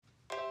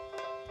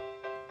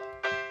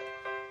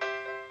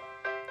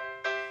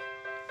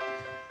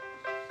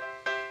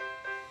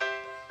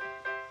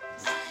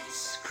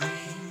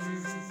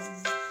cream,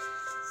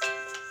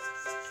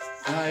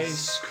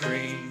 ice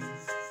cream,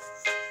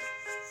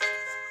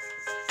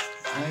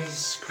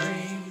 ice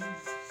cream,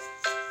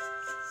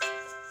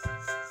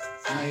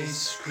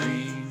 ice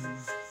cream.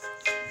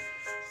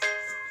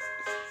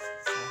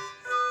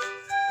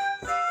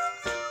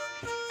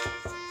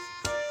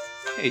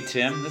 Hey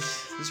Tim,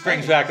 this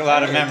brings back a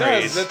lot of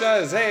memories. It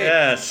does. Hey,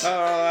 yes.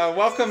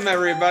 Welcome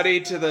everybody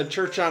to the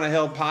Church on a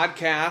Hill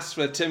podcast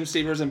with Tim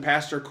Stevers and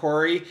Pastor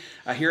Corey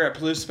here at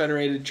Palouse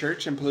Federated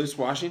Church in Palouse,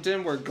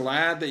 Washington. We're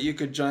glad that you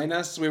could join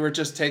us. We were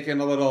just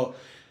taking a little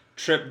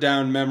trip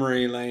down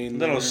memory lane.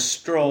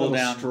 Stroll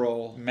down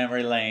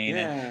memory lane.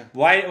 Yeah. And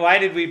why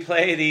did we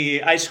play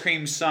the ice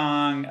cream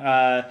song?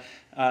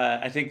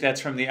 I think that's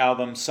from the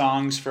album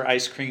Songs for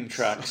Ice Cream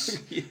Trucks.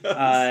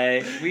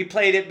 Yes. We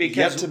played it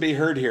because... Yet to be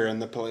heard here in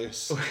the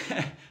Palouse.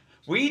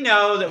 We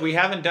know that we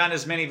haven't done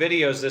as many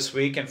videos this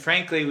week, and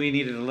frankly, we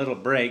needed a little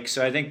break.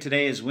 So I think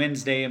today is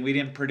Wednesday, and we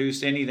didn't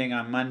produce anything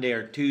on Monday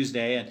or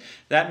Tuesday. And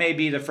that may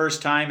be the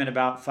first time in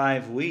about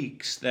 5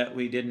 weeks that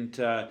we didn't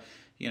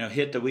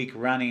hit the week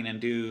running and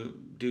do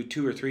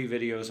 2 or 3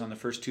 videos on the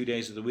first 2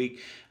 days of the week.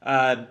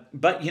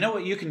 But you know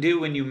what you can do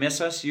when you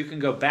miss us? You can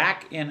go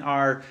back in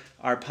our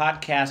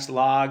podcast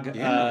log.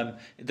 Yeah.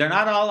 They're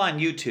not all on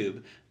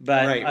YouTube,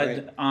 but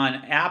right. On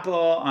Apple,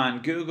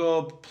 on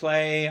Google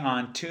Play,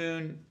 on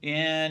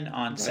TuneIn,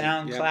 on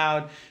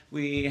SoundCloud.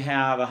 We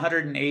have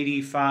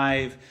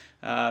 185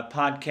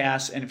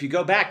 podcasts, and if you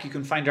go back, you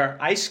can find our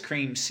ice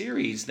cream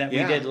series that we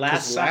did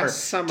last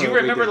summer. Do you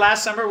remember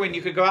last summer when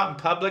you could go out in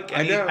public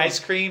and eat ice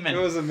cream? And it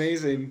was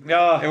amazing.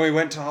 Oh. And we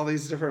went to all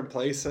these different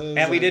places.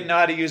 And we didn't know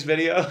how to use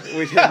video.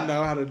 We didn't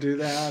know how to do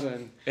that.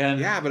 And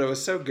but it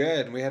was so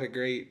good. We had a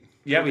great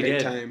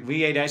time.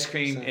 We ate ice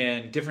cream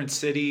in different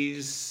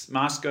cities: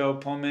 Moscow,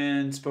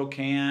 Pullman,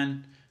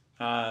 Spokane.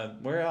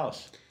 Where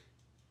else?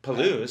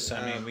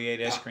 Palouse. We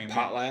ate ice cream.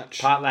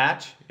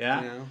 Potlatch.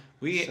 Yeah.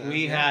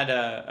 We had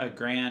a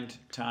grand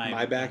time.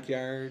 My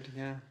backyard.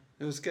 Yeah.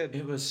 It was good.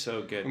 It was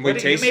so good. And we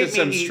tasted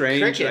some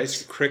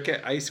strange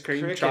cricket ice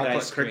cream,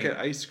 chocolate cricket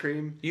ice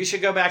cream. You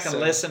should go back and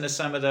listen to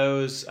some of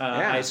those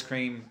ice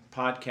cream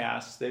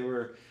podcasts. They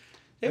were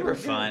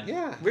fun.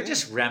 Yeah. We're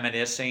just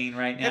reminiscing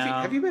right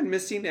now. Have you been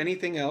missing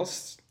anything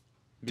else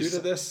due to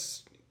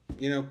this,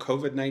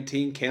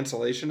 COVID-19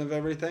 cancellation of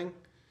everything?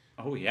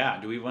 Oh yeah.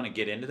 Do we want to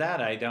get into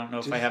that? I don't know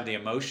if I have the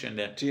emotion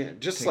to.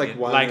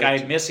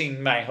 I'm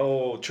missing my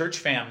whole church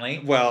family.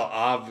 Well,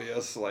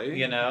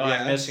 obviously.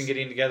 I'm missing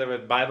getting together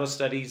with Bible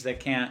studies that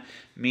can't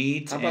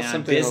meet. How about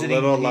something a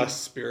little less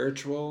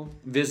spiritual?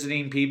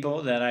 Visiting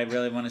people that I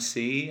really want to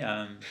see.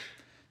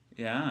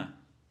 Yeah.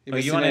 You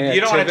don't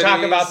want to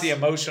talk about the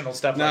emotional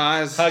stuff,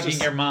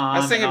 hugging your mom. I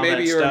was thinking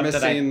maybe you were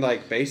missing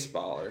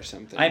baseball or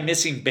something. I'm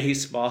missing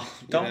baseball.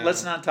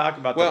 Let's not talk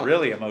about the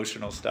really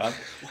emotional stuff.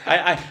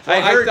 I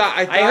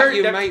thought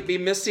you might be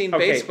missing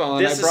baseball,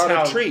 and I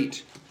brought a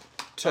treat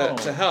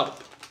to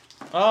help.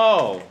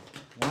 Oh,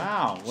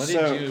 wow! What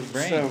did you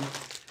bring? So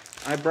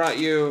I brought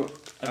you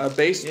a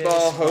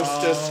baseball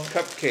Hostess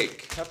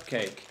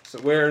cupcake. So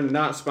we're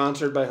not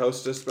sponsored by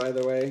Hostess, by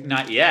the way.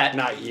 Not yet.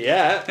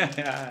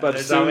 But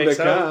soon to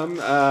come.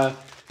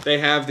 They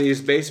have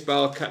these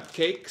baseball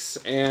cupcakes,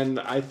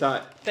 and I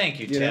thought... Thank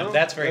you, Tim.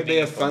 That's very meaningful. That'd be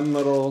a fun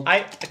little...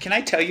 Can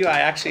I tell you,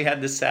 I actually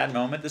had this sad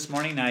moment this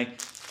morning.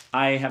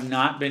 I have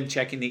not been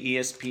checking the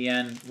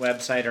ESPN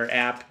website or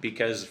app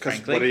because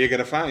frankly... what are you going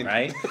to find?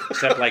 Right?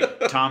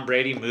 Except Tom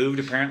Brady moved,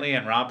 apparently,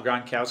 and Rob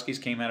Gronkowski's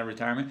came out of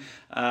retirement.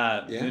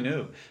 Who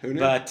knew?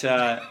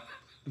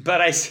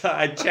 But I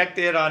checked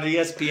it on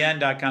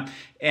ESPN.com,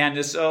 and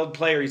this old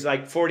player, he's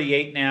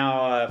 48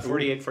 now,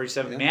 48,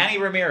 47, Manny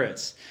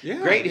Ramirez,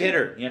 great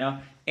hitter,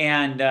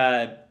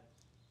 and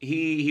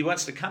he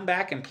wants to come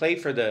back and play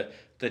for the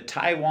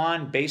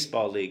Taiwan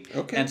Baseball League.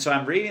 Okay. And so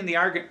I'm reading the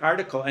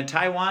article, and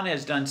Taiwan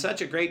has done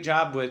such a great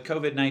job with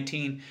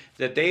COVID-19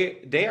 that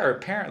they are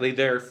apparently,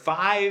 they're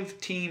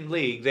 5-team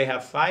league. They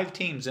have 5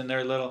 teams in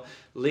their little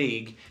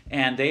league,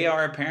 and they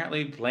are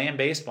apparently playing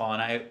baseball.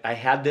 And I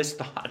had this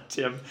thought,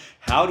 Tim,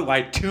 how do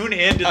I tune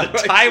into the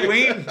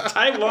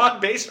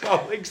Taiwan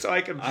Baseball League so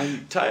I can...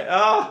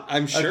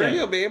 I'm sure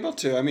you'll be able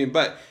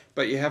to.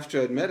 But you have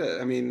to admit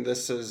it.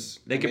 This is...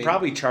 They could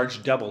probably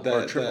charge double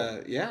or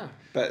triple.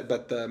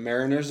 But the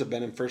Mariners have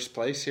been in first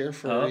place here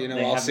for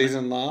all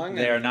season long.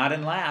 They are not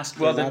in last.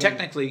 Well,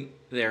 technically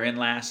they're in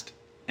last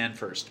and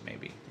first,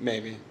 maybe.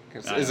 Maybe.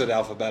 Is it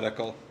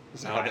alphabetical?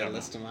 Is how they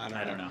list them?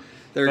 I don't know.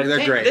 They're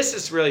great. This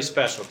is really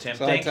special, Tim.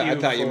 So Thank you. I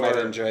thought you might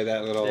enjoy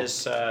that little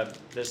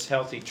this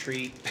healthy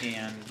treat,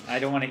 and I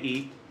don't want to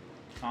eat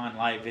on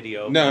live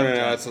video. No,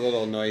 it's a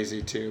little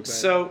noisy too. But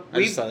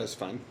I just thought it was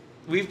fun.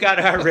 We've got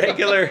our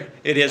regular...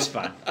 It is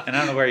fun. And I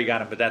don't know where you got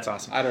them, but that's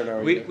awesome. I don't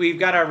know. We've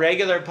got our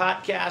regular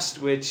podcast,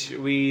 which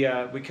we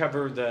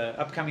cover the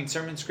upcoming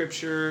sermon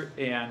scripture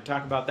and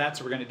talk about that.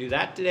 So we're going to do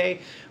that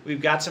today.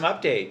 We've got some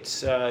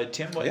updates.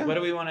 Tim, what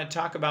do we want to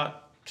talk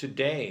about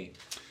today?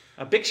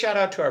 A big shout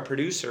out to our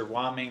producer,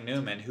 Wah Ming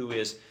Newman, who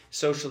is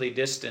socially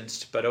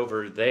distanced but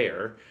over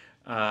there.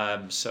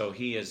 So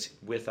he is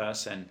with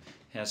us, and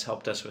has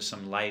helped us with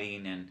some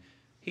lighting, and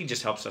he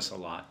just helps us a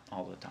lot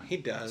all the time. He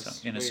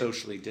does. So, in a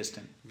socially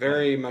distant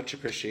very much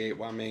appreciate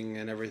Waming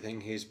and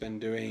everything he's been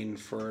doing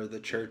for the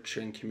church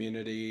and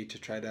community to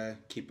try to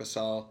keep us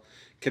all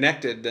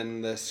connected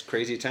in this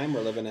crazy time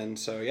we're living in.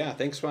 So yeah,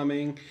 thanks,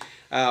 Waming.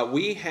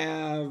 We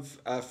have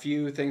a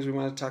few things we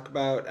want to talk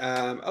about.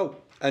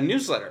 A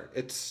newsletter.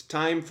 It's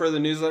time for the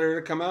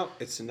newsletter to come out.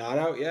 It's not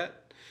out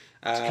yet.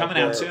 It's coming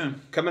out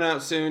soon. Coming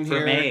out soon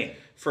for May.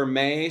 For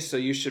May, so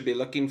you should be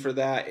looking for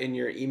that in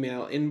your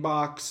email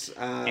inbox.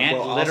 And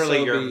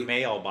literally your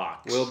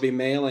mailbox. We'll be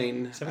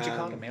mailing. Is that what you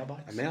call it, a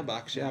mailbox? A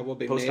mailbox, yeah. We'll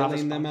be Post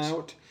mailing them box.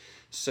 out.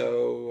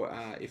 So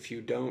if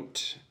you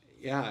don't,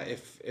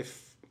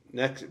 if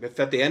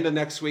at the end of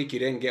next week you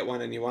didn't get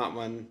one and you want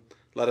one,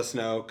 let us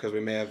know because we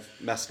may have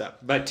messed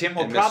up. But Tim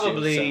will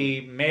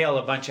probably mail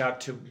a bunch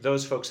out to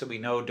those folks that we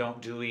know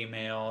don't do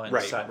email and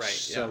such. Right,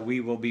 so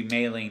we will be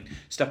mailing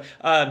stuff.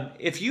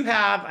 If you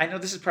have, I know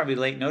this is probably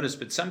late notice,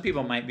 but some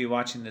people might be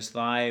watching this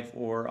live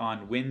or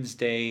on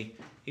Wednesday,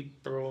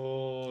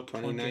 April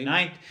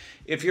 29th.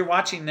 If you're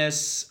watching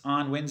this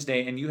on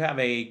Wednesday and you have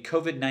a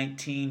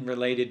COVID-19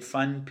 related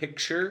fun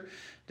picture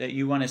that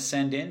you want to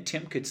send in,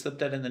 Tim could slip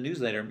that in the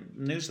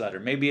newsletter.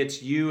 Maybe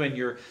it's you and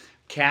your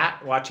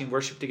cat watching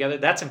worship together.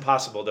 That's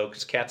impossible though,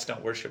 because cats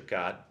don't worship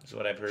God, is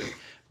what I've heard.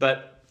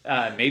 But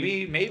maybe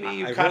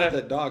you kind of.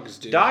 That dogs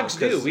do. Dogs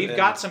do. We've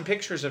got some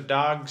pictures of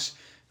dogs,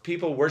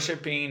 people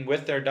worshiping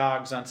with their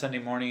dogs on Sunday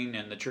morning,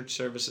 and the church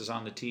services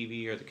on the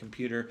TV or the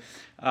computer,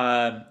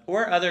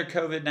 or other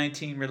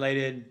COVID-19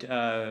 related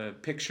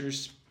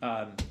pictures.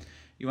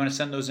 You want to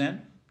send those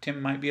in?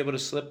 Tim might be able to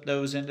slip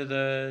those into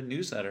the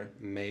newsletter.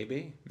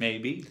 Maybe.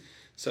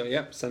 So,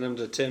 send them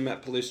to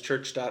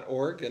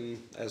tim@palousechurch.org.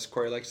 And as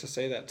Corey likes to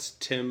say, that's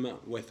Tim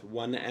with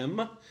one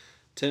M,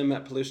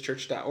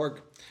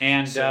 tim@palousechurch.org.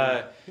 And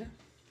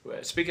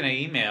speaking of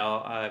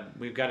email,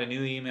 we've got a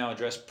new email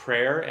address,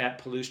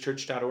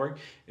 prayer@palousechurch.org.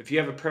 If you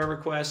have a prayer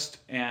request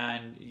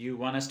and you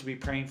want us to be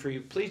praying for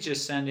you, please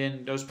just send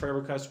in those prayer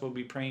requests. We'll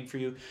be praying for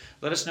you.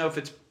 Let us know if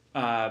it's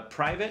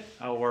private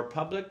or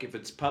public. If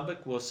it's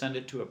public, we'll send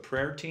it to a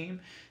prayer team,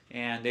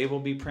 and they will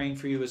be praying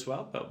for you as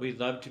well. But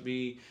we'd love to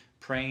be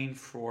praying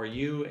for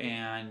you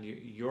and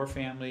your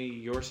family,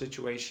 your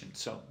situation.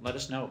 So let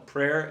us know.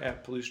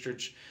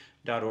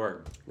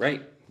 prayer@palousechurch.org.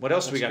 Right. What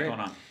else we got going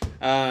on?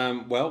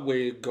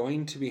 We're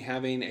going to be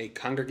having a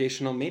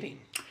congregational meeting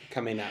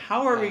coming up.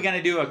 How are we going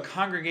to do a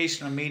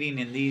congregational meeting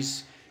in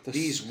these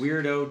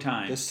weirdo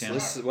times, Tim?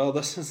 This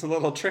is a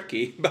little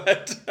tricky,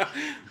 but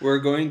we're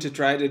going to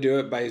try to do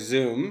it by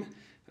Zoom.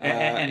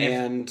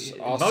 And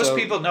also, most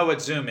people know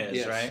what Zoom is,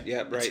 yes, right?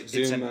 Yeah, right.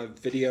 Zoom, a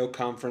video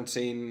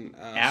conferencing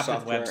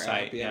software and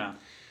website. Yeah.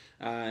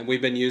 And we've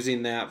been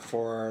using that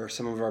for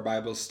some of our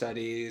Bible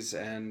studies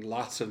and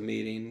lots of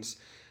meetings.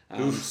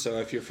 So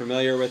if you're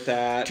familiar with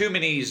that, too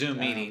many Zoom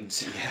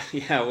meetings.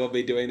 We'll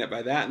be doing it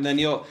by that. And then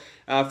you'll,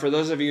 for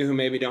those of you who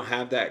maybe don't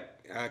have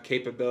that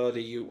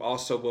capability, you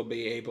also will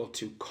be able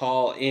to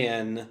call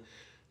in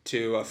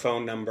to a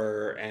phone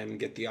number and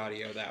get the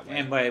audio that way.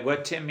 And by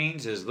what Tim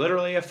means is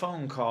literally a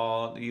phone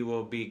call. You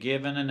will be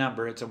given a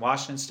number. It's a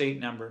Washington State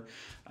number.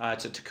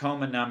 It's a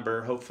Tacoma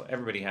number. Hopefully,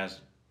 everybody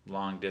has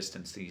long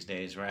distance these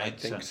days, right? I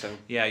think so.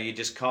 Yeah, you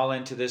just call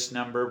into this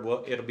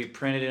number. It'll be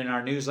printed in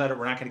our newsletter.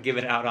 We're not going to give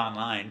it out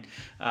online,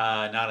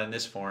 not in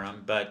this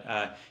forum,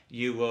 but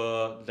you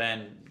will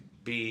then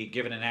be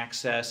given an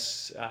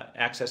access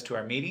to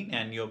our meeting,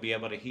 and you'll be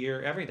able to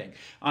hear everything.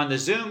 On the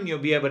Zoom, you'll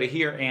be able to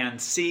hear and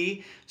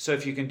see. So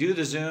if you can do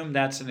the Zoom,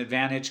 that's an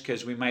advantage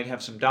because we might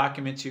have some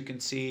documents you can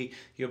see.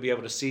 You'll be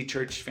able to see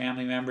church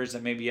family members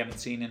that maybe you haven't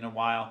seen in a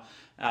while.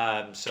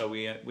 So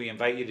we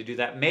invite you to do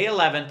that. May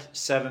 11th,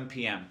 7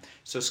 p.m.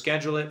 So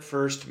schedule it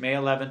first, May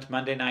 11th,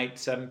 Monday night,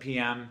 7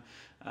 p.m.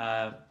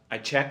 I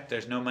checked.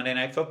 There's no Monday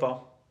Night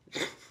Football.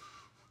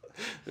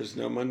 There's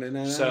no Monday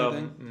night.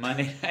 So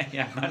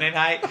Monday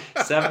night,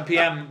 7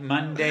 p.m.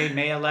 Monday,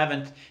 May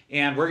 11th,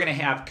 and we're going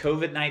to have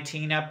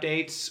COVID-19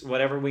 updates,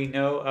 whatever we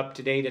know up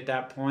to date at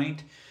that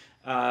point.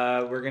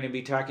 We're going to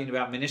be talking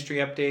about ministry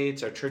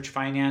updates, our church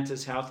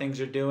finances, how things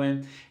are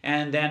doing,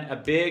 and then a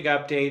big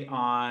update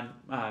on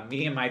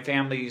me and my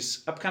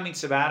family's upcoming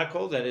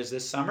sabbatical that is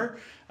this summer.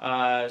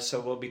 So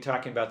we'll be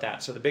talking about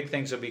that. So the big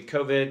things will be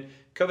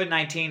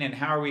COVID-19 and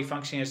how are we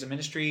functioning as a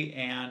ministry,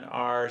 and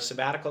our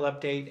sabbatical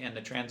update and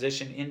the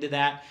transition into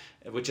that,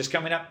 which is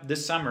coming up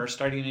this summer,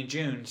 starting in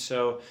June.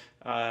 So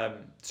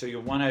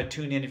you'll want to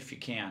tune in if you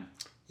can.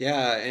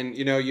 Yeah, and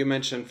you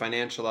mentioned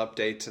financial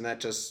updates, and that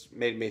just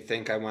made me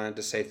think I wanted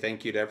to say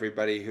thank you to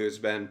everybody who's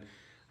been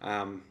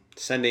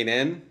sending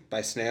in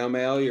by snail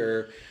mail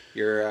your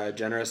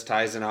generous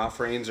tithes and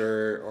offerings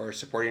or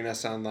supporting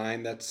us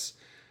online. That's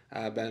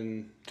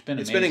been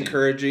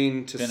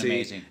encouraging to see.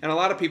 Amazing. And a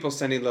lot of people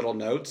sending little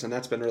notes, and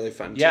that's been really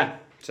fun too. Yeah,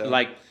 so,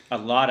 like a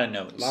lot of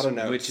notes.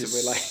 Which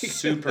is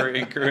super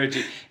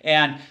encouraging.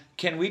 And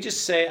can we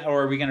just say,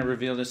 or are we going to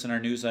reveal this in our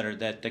newsletter,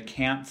 that the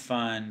Camp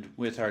Fund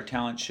with our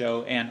talent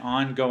show and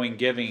ongoing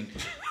giving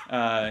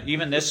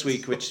even this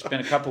week, which has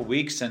been a couple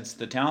weeks since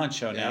the talent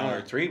show now,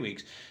 or 3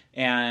 weeks,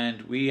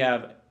 and we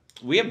have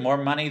more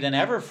money than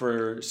ever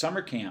for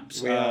summer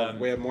camps. We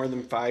have more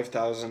than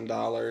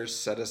 $5,000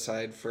 set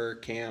aside for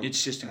camp.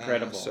 It's just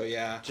incredible.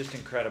 Just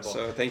incredible.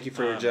 So thank you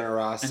for your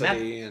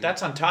generosity. And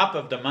that's on top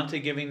of the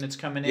monthly giving that's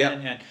coming in.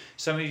 And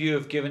some of you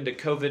have given to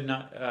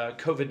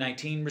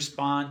COVID-19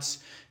 response.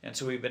 And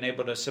so we've been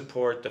able to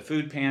support the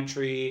food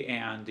pantry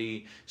and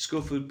the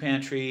school food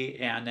pantry,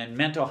 and then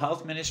mental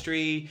health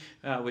ministry,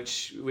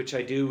 which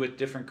I do with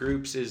different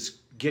groups, is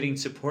getting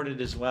supported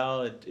as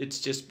well. It's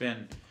just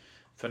been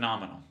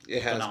phenomenal.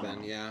 It has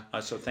been, yeah.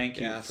 So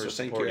thank you for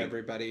supporting. Thank you,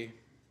 everybody.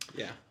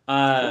 Yeah.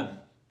 I'm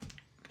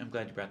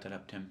glad you brought that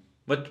up, Tim.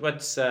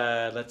 Let's see,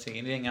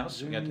 anything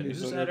else? We got the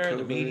newsletter,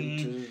 the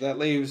meeting. That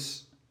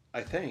leaves,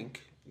 I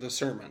think, the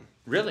sermon.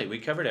 Really? We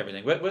covered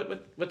everything.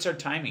 What's our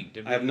timing?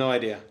 I have no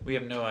idea. We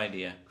have no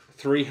idea.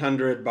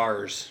 300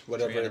 bars,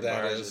 whatever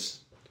that is.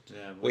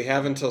 We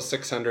have until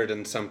 600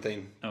 and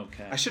something.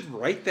 Okay. I should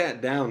write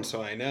that down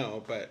so I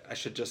know, but I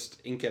should just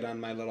ink it on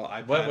my little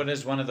iPad. What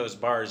is one of those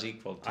bars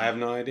equal to? I have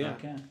no idea.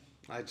 Okay.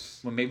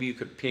 Well, maybe you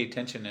could pay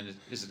attention. And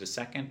is it a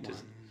second?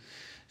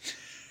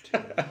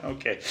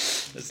 Okay.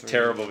 That's a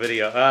terrible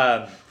video.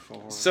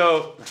 4.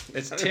 So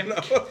it's Tim.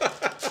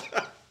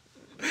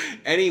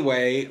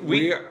 Anyway,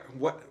 we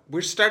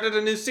started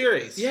a new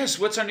series. Yes.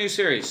 What's our new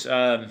series?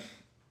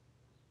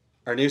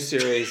 Our new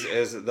series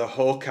is The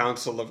Whole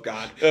Counsel of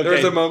God. Okay. There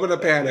was a moment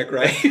of panic,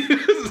 right?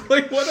 It's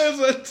like, what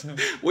is it?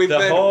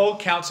 Whole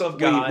Counsel of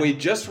God. We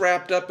just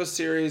wrapped up a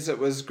series that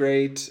was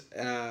great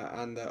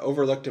on the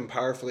Overlooked and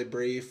Powerfully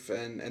Brief,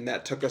 and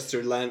that took us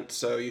through Lent,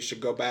 so you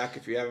should go back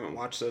if you haven't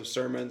watched those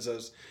sermons,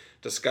 those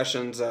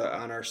discussions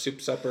on our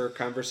soup supper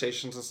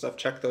conversations and stuff.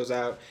 Check those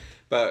out.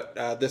 But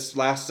this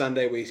last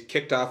Sunday, we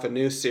kicked off a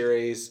new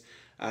series.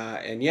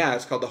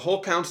 It's called The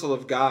Whole Counsel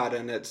of God,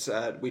 and it's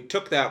we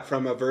took that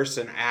from a verse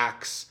in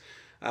Acts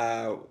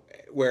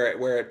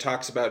where it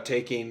talks about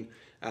taking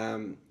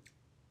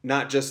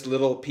not just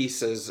little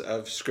pieces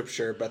of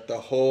Scripture, but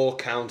the whole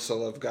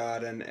counsel of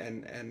God,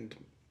 and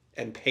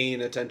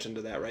paying attention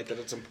to that, right? That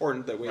it's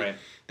important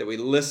that we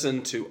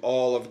listen to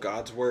all of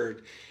God's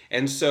Word,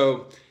 and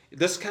so.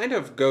 This kind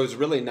of goes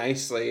really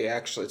nicely,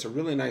 actually. It's a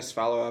really nice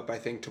follow-up, I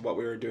think, to what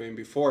we were doing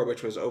before,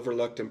 which was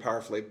Overlooked and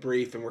Powerfully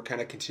Brief, and we're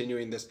kind of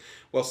continuing this.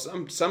 Well,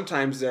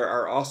 sometimes there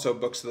are also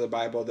books of the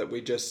Bible that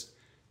we just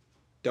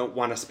don't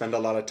want to spend a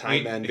lot of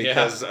time in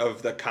because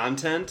of the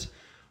content,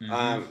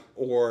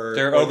 or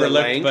they're or overlooked the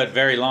length. But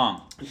very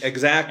long.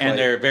 Exactly. And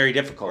they're very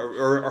difficult.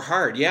 Or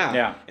hard, yeah.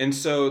 Yeah. And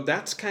so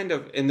that's kind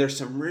of, and there's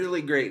some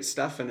really great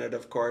stuff in it,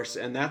 of course,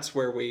 and that's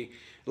where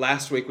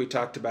last week we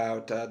talked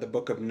about the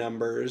book of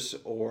Numbers,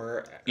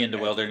 or In the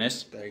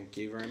Wilderness. Thank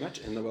you very much.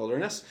 In the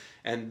Wilderness.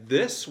 And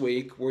this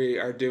week we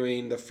are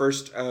doing the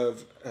first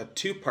of a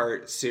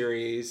two-part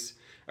series,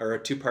 or a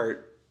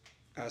two-part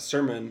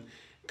sermon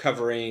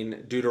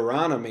covering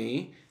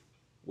Deuteronomy,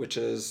 which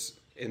is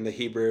in the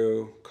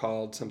Hebrew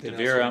called something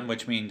Devarim,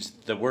 which means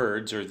the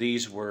words, or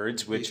these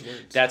words,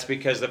 that's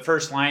because the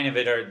first line of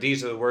it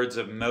these are the words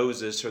of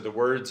Moses, or the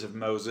words of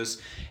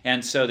Moses.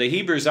 And so the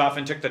Hebrews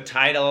often took the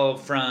title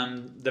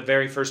from the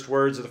very first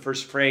words of the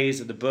first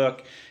phrase of the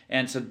book.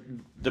 And so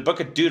the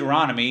book of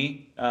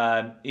Deuteronomy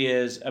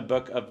is a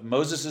book of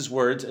Moses'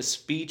 words, a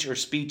speech or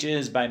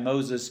speeches by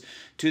Moses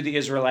to the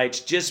Israelites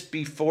just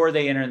before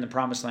they enter in the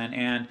Promised Land,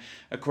 and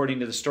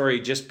according to the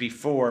story, just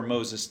before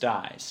Moses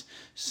dies.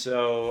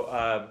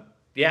 So,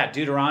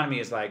 Deuteronomy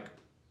is like,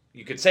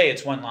 you could say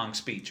it's one long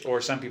speech, or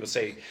some people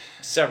say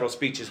several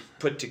speeches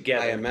put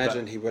together. I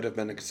imagine he would have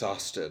been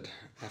exhausted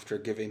after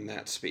giving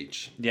that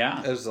speech. Yeah.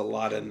 There's a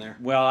lot in there.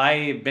 Well,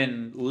 I've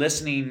been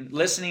listening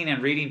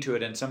and reading to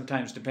it, and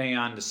sometimes depending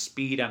on the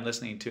speed I'm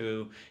listening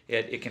to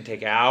it can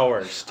take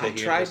hours to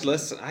hear.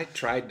 I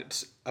tried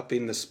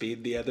upping the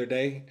speed the other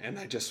day, and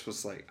I just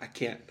was like, I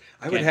can't.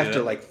 I would have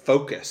to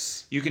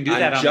focus. You can do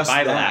that on the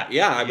Bible app.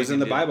 Yeah, I was in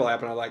the Bible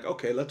app, and I'm like,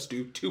 okay, let's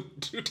do two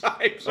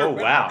times. Oh,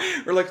 wow.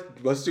 Or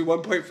let's do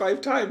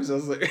 1.5 times. I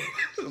was like,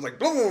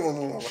 blah, blah,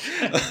 blah, blah.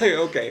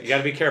 Okay. You got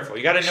to be careful.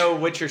 You got to know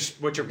what your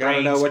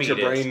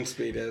brain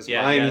speed is.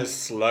 Yeah, Mine is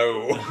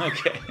slow.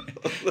 Okay.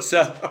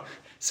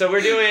 So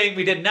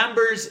we did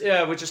Numbers,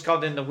 which is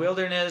called In the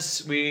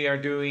Wilderness. We are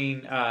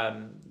doing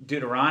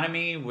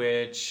Deuteronomy,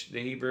 which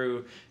the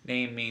Hebrew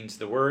name means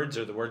the words,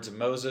 or the words of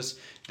Moses.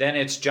 Then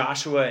it's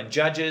Joshua and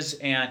Judges,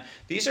 and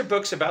these are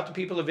books about the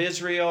people of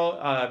Israel.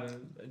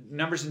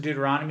 Numbers and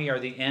Deuteronomy are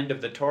the end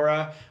of the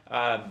Torah,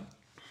 and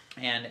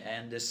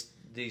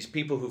these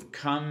people who've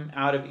come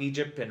out of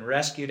Egypt and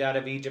rescued out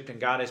of Egypt, and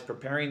God is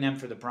preparing them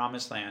for the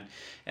Promised Land.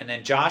 And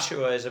then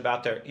Joshua is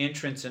about their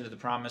entrance into the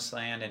Promised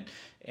Land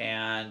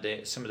and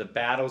some of the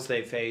battles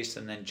they faced.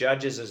 And then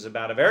Judges is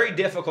about a very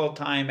difficult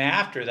time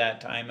after that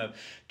time of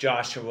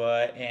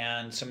Joshua,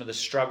 and some of the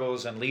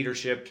struggles and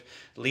leadership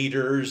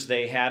leaders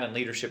they had and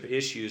leadership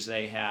issues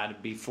they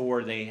had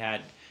before they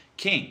had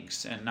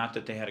kings, and not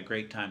that they had a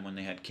great time when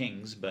they had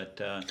kings, but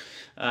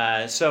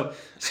so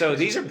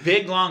these are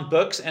big, long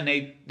books, and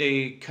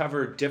they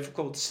cover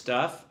difficult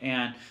stuff.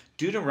 And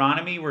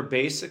Deuteronomy, we're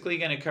basically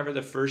going to cover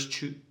the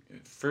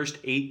first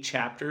 8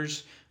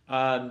 chapters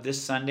this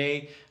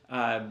Sunday,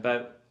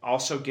 but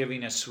also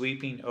giving a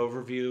sweeping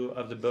overview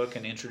of the book,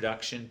 an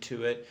introduction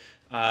to it.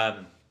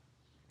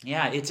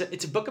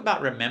 It's a book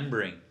about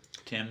remembering,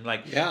 Tim.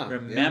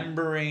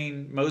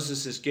 Remembering.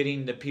 Moses is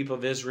getting the people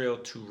of Israel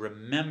to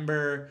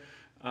remember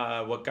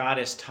what God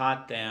has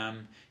taught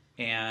them,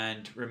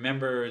 and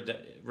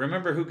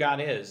remember who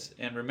God is,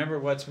 and remember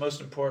what's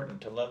most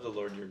important: to love the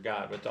Lord your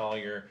God with all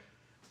your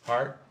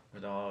heart,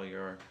 with all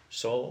your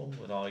soul,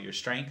 with all your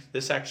strength.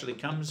 This actually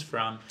comes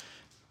from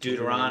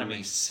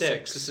Deuteronomy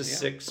 6. This is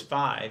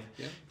 6:5,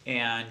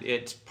 and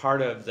it's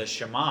part of the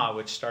Shema,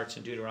 which starts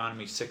in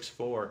Deuteronomy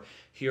 6:4.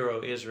 Hear,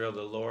 O Israel,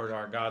 the Lord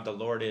our God, the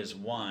Lord is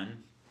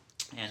one.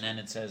 And then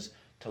it says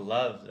to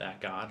love that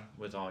God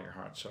with all your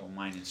heart, soul,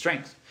 mind, and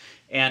strength.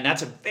 And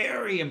that's a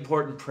very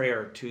important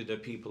prayer to the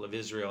people of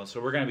Israel. So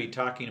we're going to be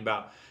talking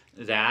about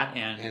that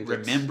and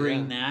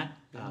remembering that.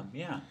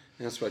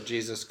 That's what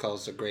Jesus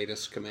calls the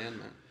greatest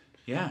commandment.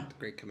 Yeah. The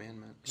great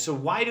commandment. Yeah. So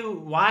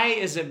why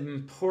is it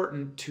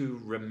important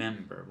to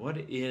remember? What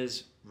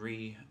is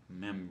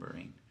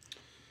remembering?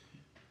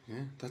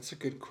 Yeah, that's a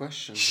good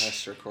question,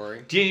 Pastor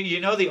Corey. Do you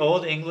know the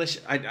Old English?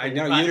 I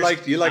know you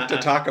like to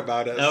talk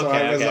about it.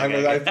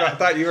 I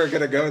thought you were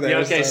going to go there.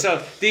 Okay,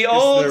 so the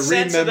old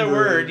sense of the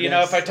word,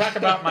 if I talk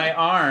about my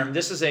arm,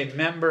 this is a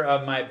member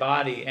of my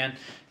body,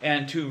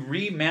 and to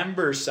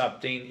remember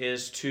something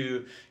is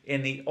to,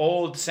 in the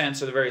old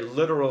sense, or the very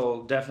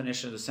literal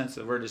definition of the sense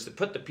of the word, is to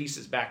put the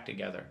pieces back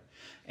together.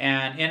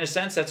 And in a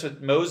sense, that's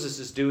what Moses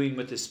is doing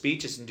with his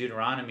speeches in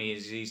Deuteronomy.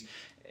 Is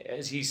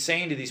he's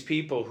saying to these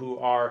people who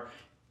are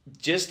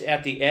just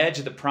at the edge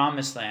of the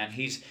promised land,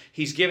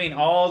 he's giving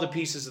all the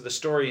pieces of the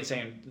story and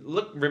saying,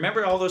 look,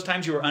 remember all those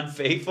times you were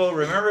unfaithful?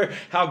 Remember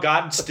how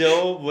God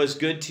still was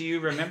good to you?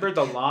 Remember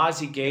the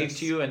laws he gave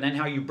to you, and then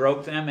how you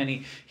broke them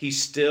and he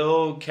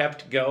still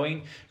kept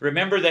going?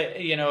 Remember that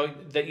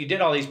that you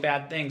did all these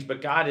bad things,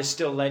 but God has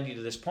still led you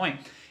to this point.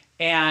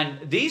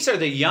 And these are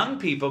the young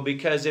people,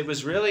 because it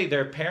was really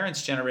their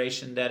parents'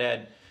 generation that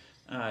had,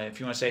 if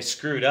you want to say,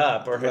 screwed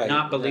up, or had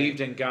not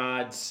believed in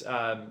God's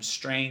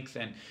strength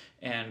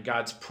and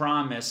God's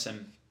promise,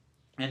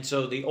 and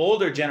so the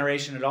older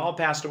generation had all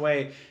passed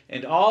away,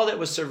 and all that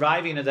was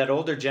surviving of that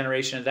older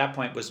generation at that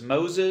point was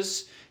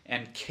Moses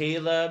and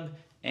Caleb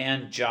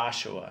and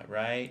Joshua,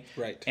 right?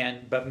 Right.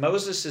 But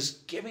Moses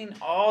is giving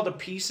all the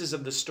pieces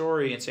of the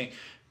story and saying,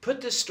 put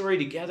this story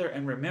together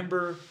and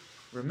remember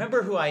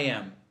who I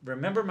am,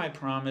 remember my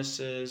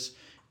promises,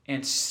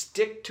 and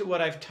stick to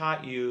what I've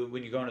taught you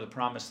when you go into the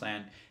promised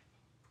land.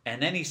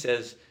 And then he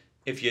says,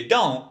 if you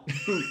don't,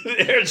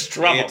 there's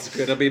trouble. It's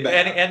going to be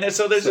bad. And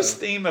so there's this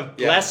theme of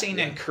blessing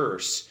and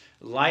curse,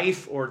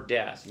 life or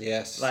death.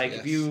 Yes.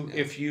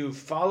 If you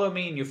follow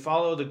me and you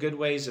follow the good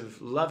ways of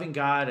loving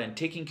God and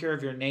taking care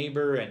of your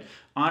neighbor and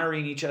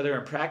honoring each other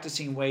and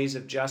practicing ways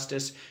of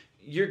justice,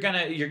 you're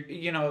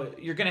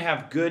gonna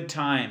have good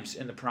times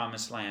in the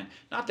promised land.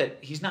 Not that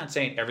he's not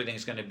saying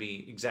everything's going to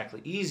be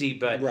exactly easy,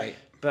 but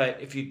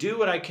if you do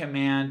what I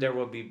command, there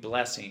will be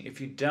blessing. If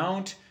you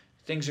don't,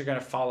 things are going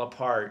to fall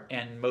apart,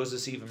 and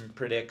Moses even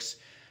predicts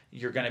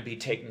you're going to be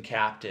taken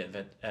captive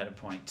at a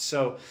point.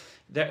 So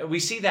we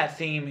see that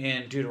theme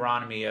in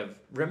Deuteronomy of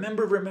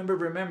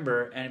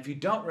remember, and if you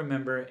don't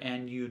remember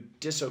and you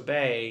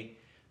disobey,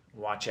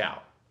 watch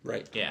out.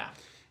 Right. Yeah.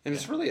 And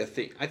it's really a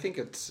theme. I think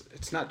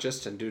it's not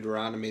just in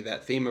Deuteronomy.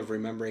 That theme of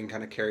remembering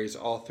kind of carries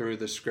all through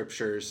the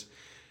scriptures.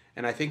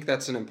 And I think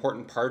that's an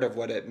important part of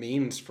what it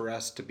means for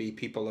us to be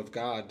people of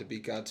God, to be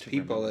God's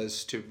people,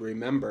 is to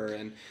remember.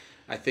 And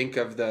I think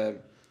of the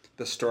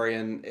story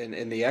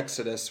in the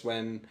Exodus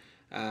when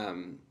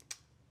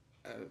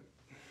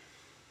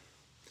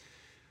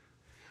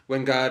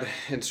God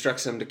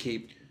instructs them to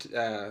keep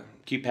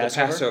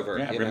Passover.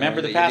 Yeah,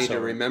 remember the Passover. You need to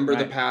remember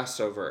the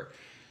Passover.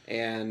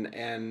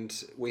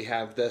 And we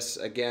have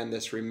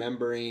this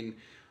remembering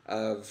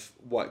of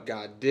what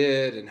God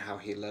did and how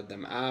he led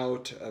them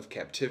out of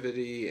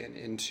captivity and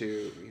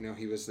into,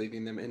 he was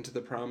leading them into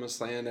the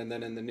promised land. And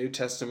then in the New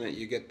Testament,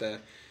 you get the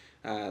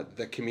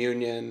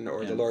communion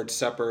or the Lord's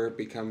Supper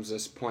becomes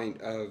this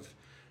point of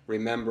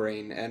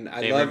remembering. And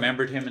they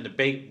remembered him in the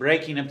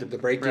breaking of the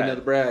breaking of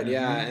the bread.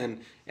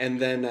 Mm-hmm.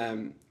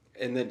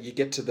 And then you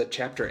get to the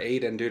chapter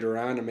 8 in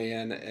Deuteronomy,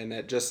 and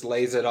it just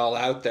lays it all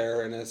out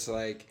there, and it's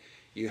like,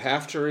 you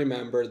have to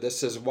remember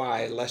this is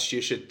why, lest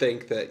you should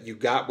think that you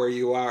got where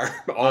you are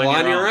all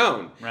on your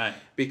own. Right.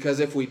 Because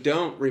if we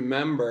don't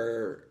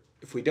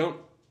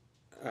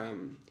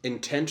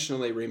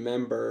intentionally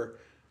remember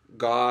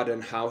God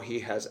and how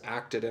he has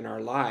acted in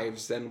our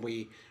lives, then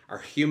our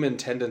human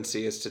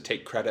tendency is to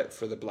take credit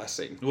for the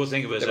blessing. We'll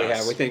think it was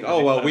us. We think,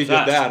 we did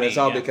that. It's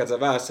all because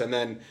of us. And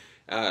then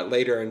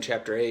later in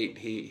chapter 8,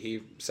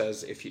 he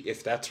says,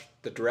 if that's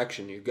the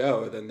direction you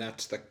go, then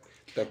that's the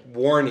the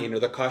warning or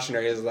the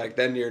cautionary is like,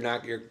 then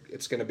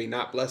it's going to be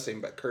not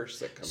blessing but curse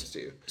that comes to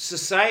you.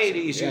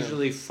 Societies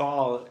usually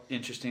fall,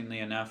 interestingly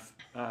enough,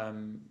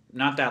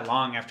 not that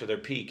long after their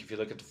peak. If you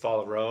look at the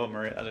fall of Rome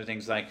or other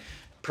things, like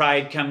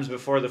pride comes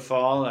before the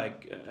fall.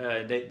 Like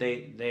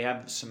they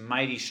have some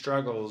mighty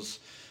struggles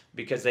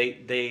because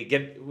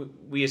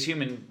we as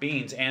human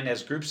beings and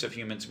as groups of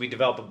humans, we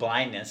develop a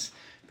blindness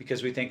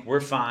because we think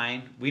we're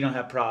fine, we don't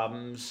have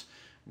problems,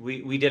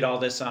 we did all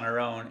this on our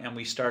own, and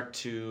we start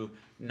to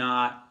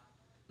not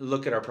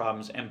look at our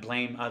problems and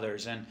blame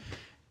others.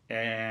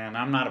 And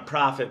I'm not a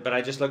prophet, but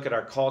I just look at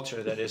our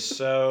culture that is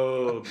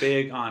so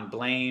big on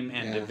blame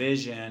and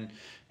division,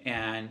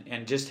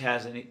 and just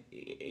has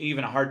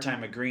even a hard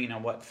time agreeing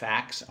on what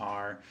facts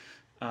are,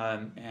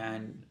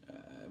 and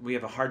we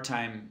have a hard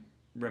time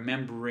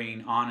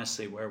remembering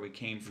honestly where we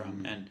came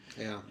from.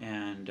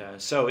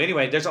 So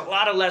anyway, there's a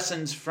lot of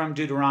lessons from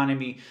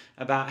Deuteronomy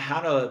about how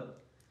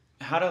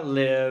to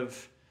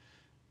live,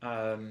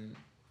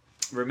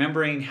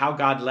 remembering how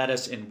God led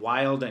us in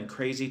wild and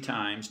crazy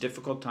times,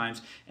 difficult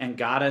times, and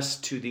got us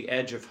to the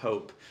edge of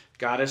hope,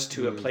 got us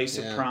to a place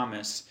of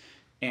promise.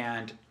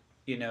 And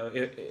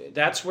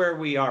that's where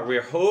we are.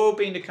 We're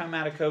hoping to come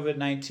out of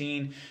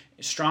COVID-19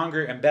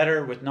 stronger and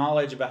better with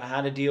knowledge about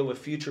how to deal with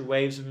future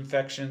waves of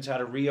infections, how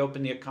to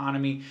reopen the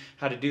economy,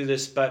 how to do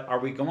this. But are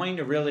we going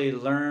to really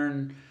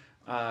learn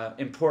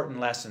important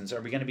lessons?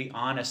 Are we going to be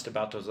honest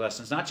about those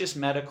lessons? Not just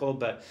medical,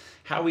 but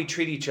how we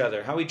treat each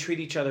other. How we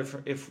treat each other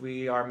if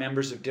we are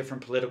members of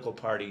different political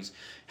parties.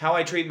 How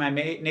I treat my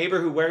neighbor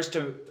who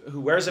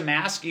wears a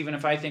mask, even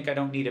if I think I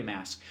don't need a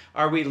mask.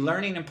 Are we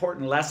learning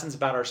important lessons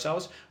about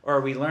ourselves, or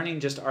are we learning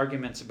just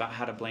arguments about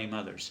how to blame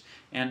others?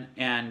 And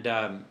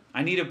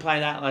I need to apply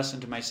that lesson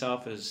to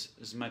myself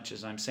as much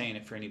as I'm saying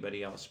it for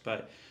anybody else.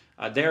 But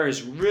there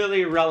is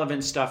really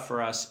relevant stuff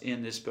for us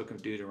in this book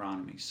of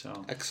Deuteronomy.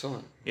 So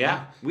excellent.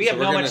 Yeah, we have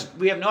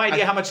no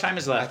idea how much time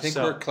is left. I think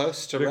we're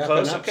close to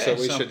wrapping up, so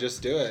we should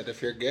just do it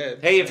if you're good.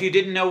 Hey, if you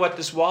didn't know what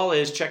this wall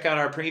is, check out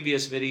our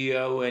previous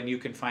video, and you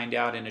can find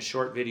out in a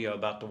short video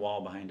about the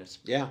wall behind us.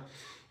 Yeah.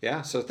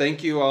 So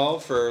thank you all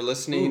for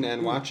listening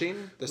and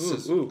watching.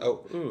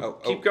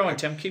 Keep going,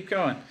 Tim. Keep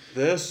going.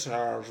 This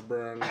has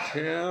been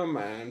Tim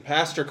and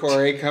Pastor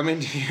Corey coming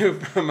to you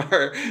from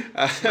our.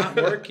 It's not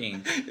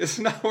working. It's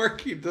not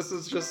working. This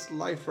is just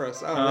life for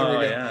us. There we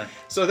go. Yeah.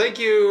 So thank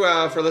you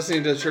for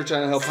listening to the Church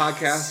on a Hill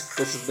podcast.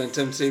 This has been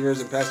Tim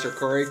Sievers and Pastor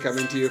Corey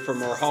coming to you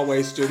from our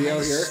hallway studio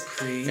here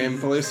in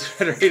Palouse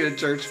Federated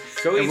Church.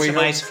 Go eat some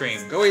ice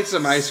cream. Go eat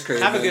some ice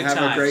cream. Have a good time.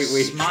 Have a great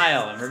week.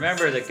 Smile and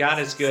remember that God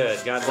is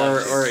good. God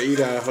loves you. Or eat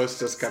a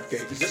Hostess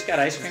cupcake. Has this got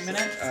ice cream in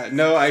it?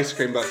 No ice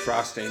cream, but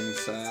frosting.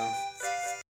 So.